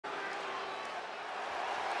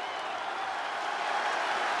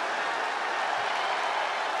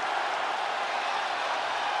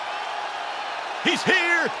He's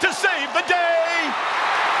here to save the day.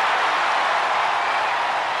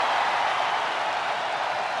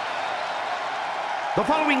 The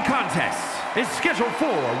following contest is scheduled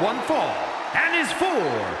for one fall and is for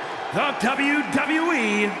the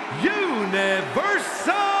WWE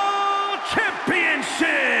Universal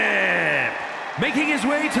Championship. Making his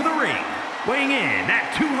way to the ring, weighing in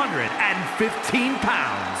at 215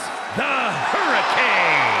 pounds, the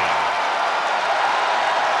Hurricane.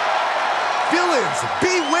 Villains,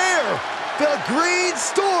 beware! The Green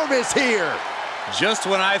Storm is here! Just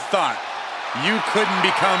when I thought you couldn't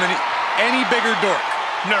become any bigger dork.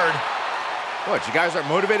 Nerd. What, you guys aren't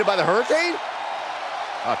motivated by the Hurricane?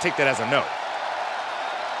 I'll take that as a no.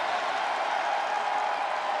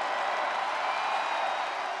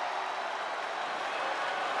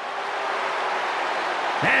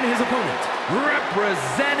 And his opponent,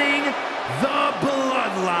 representing the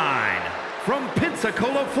Bloodline, from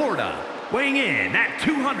Pensacola, Florida, weighing in at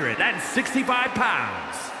 265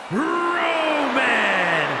 pounds,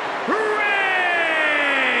 Roman Reigns!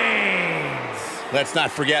 Let's not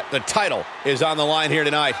forget, the title is on the line here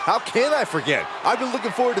tonight. How can I forget? I've been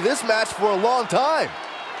looking forward to this match for a long time.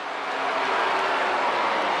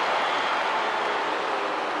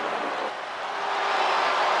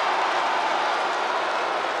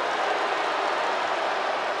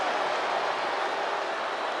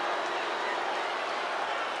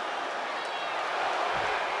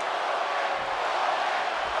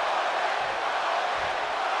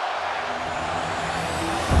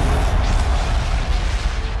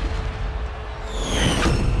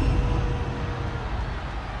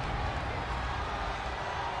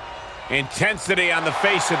 Intensity on the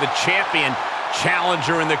face of the champion.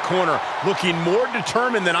 Challenger in the corner, looking more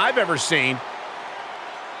determined than I've ever seen.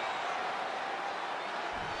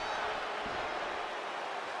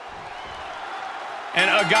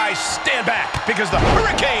 And guys, stand back, because the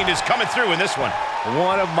Hurricane is coming through in this one.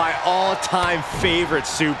 One of my all-time favorite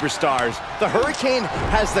superstars. The Hurricane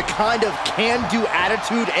has the kind of can-do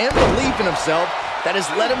attitude and belief in himself that has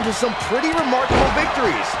led him to some pretty remarkable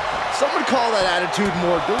victories. Some would call that attitude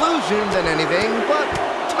more delusion than anything, but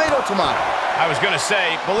tomato, tomato. I was going to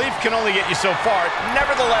say, belief can only get you so far.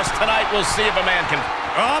 Nevertheless, tonight we'll see if a man can...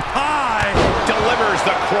 Up high! Delivers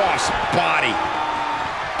the cross body.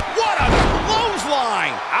 What a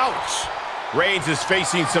clothesline! Ouch! Reigns is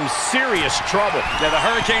facing some serious trouble. Yeah, the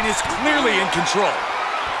Hurricane is clearly in control.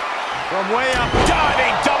 From way up,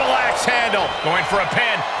 diving double axe handle. Going for a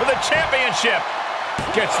pin for the championship.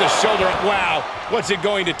 Gets the shoulder up. Wow, what's it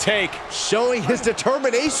going to take? Showing his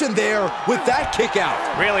determination there with that kick out.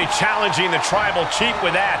 Really challenging the tribal chief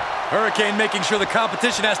with that. Hurricane making sure the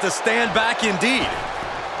competition has to stand back indeed.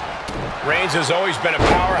 Reigns has always been a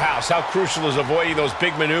powerhouse. How crucial is avoiding those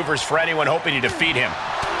big maneuvers for anyone hoping to defeat him?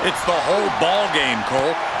 It's the whole ball game,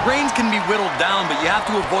 Cole. Reigns can be whittled down, but you have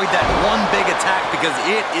to avoid that one big attack because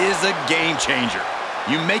it is a game changer.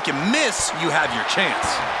 You make him miss, you have your chance.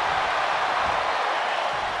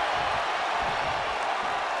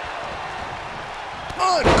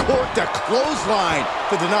 Uncorked a clothesline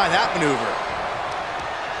to deny that maneuver.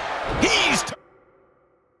 He's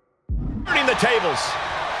turning the tables.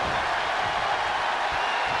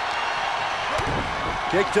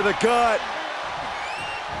 Kick to the gut.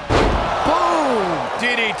 Boom!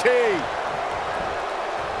 DDT.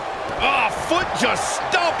 Oh, foot just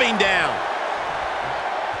stomping down.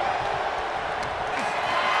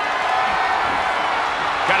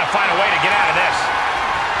 Gotta find a way to get out of this.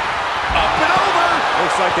 Up and over.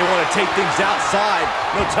 Looks like they want to take things outside.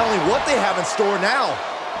 No telling what they have in store now.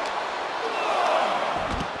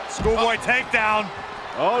 Schoolboy takedown.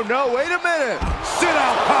 Oh no, wait a minute.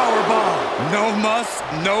 Sit-out powerbomb. No muss,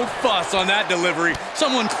 no fuss on that delivery.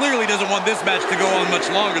 Someone clearly doesn't want this match to go on much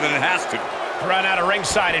longer than it has to. Run out of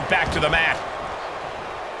ringside and back to the mat.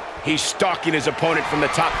 He's stalking his opponent from the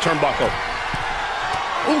top turnbuckle.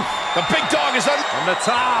 Ooh, the big dog is on the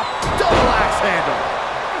top. Double axe handle.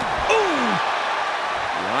 Ooh.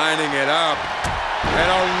 Lining it up. And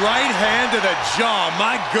a right hand to the jaw.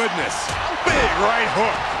 My goodness. Big right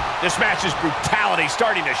hook. This match's brutality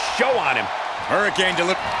starting to show on him. Hurricane to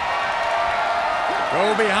look.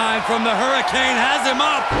 Go behind from the Hurricane. Has him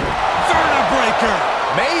up. Vertebreaker.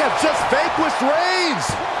 May have just vanquished Reigns.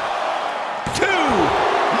 2.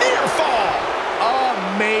 Near fall.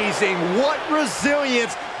 Amazing. What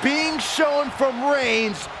resilience being shown from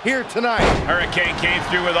Reigns here tonight. Hurricane came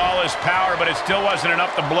through with all his power, but it still wasn't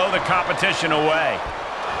enough to blow the competition away.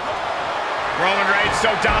 Roman Reigns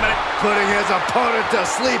so dominant. Putting his opponent to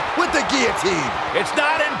sleep with the guillotine. It's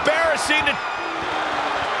not embarrassing to...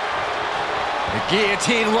 The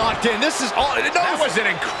guillotine locked in. This is all... That was an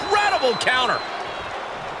incredible counter.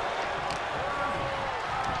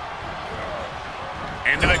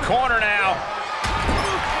 Into the corner now.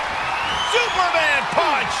 Superman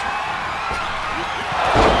punch!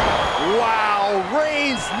 Wow,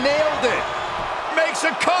 Reigns nailed it. Makes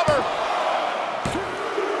a cover.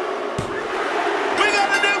 We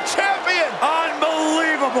got a new champion!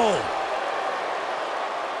 Unbelievable!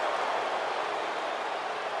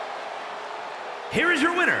 Here is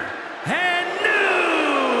your winner, and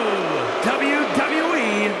new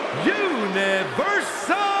WWE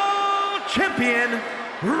Universal Champion,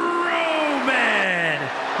 Roman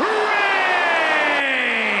Reigns!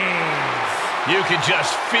 You can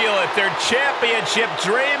just feel it. Their championship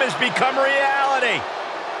dream has become reality.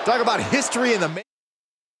 Talk about history in the